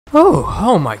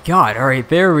Oh my god. Alright,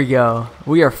 there we go.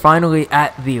 We are finally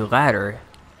at the ladder.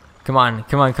 Come on,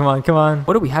 come on, come on, come on.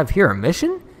 What do we have here? A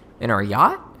mission? In our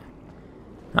yacht?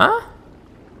 Huh?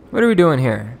 What are we doing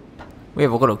here? We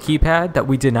have a little keypad that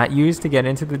we did not use to get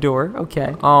into the door.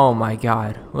 Okay. Oh my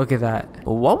god. Look at that.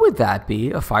 What would that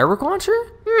be? A firework launcher?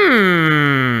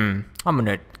 I'm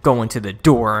gonna go into the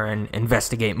door and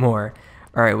investigate more.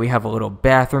 Alright, we have a little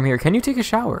bathroom here. Can you take a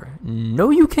shower? No,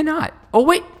 you cannot. Oh,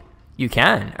 wait. You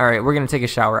can. Alright, we're gonna take a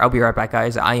shower. I'll be right back,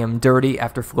 guys. I am dirty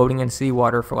after floating in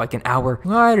seawater for like an hour.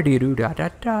 Alright,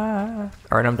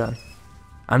 I'm done.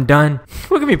 I'm done.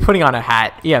 Look at me putting on a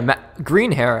hat. Yeah,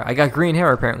 green hair. I got green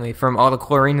hair apparently from all the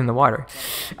chlorine in the water.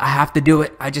 I have to do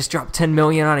it. I just dropped 10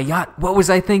 million on a yacht. What was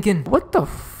I thinking? What the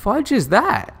fudge is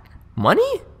that?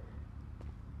 Money?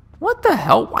 What the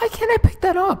hell? Why can't I pick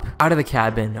that up? Out of the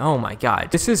cabin. Oh my god.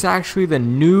 This is actually the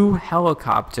new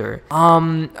helicopter.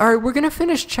 Alright, we're gonna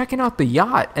finish checking out the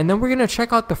yacht, and then we're gonna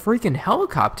check out the freaking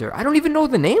helicopter. I don't even know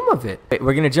the name of it. Wait,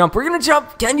 we're gonna jump. We're gonna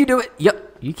jump. Can you do it?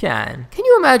 Yep, you can. Can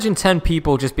you imagine 10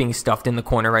 people just being stuffed in the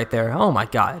corner right there? Oh my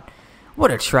god.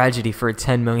 What a tragedy for a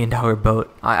 $10 million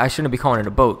boat. I shouldn't be calling it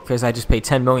a boat, because I just paid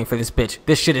 10 million for this bitch.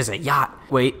 This shit is a yacht.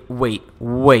 Wait.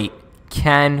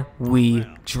 Can we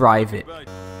drive it?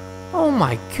 Oh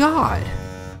my god.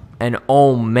 And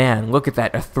oh man, look at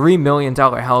that. A $3 million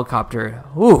helicopter.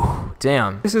 Ooh,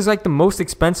 damn. This is like the most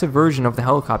expensive version of the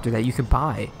helicopter that you could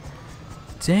buy.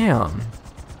 Damn.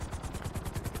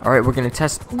 Alright, we're gonna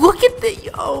test. Look at the,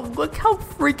 yo, look how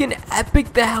freaking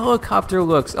epic the helicopter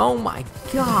looks. Oh my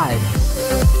god.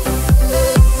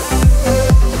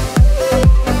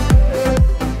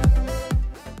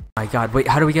 My god, wait,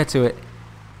 how do we get to it?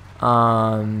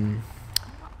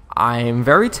 I'm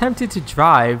very tempted to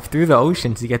drive through the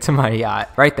ocean to get to my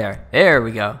yacht. Right there. There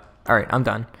we go. Alright, I'm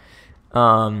done.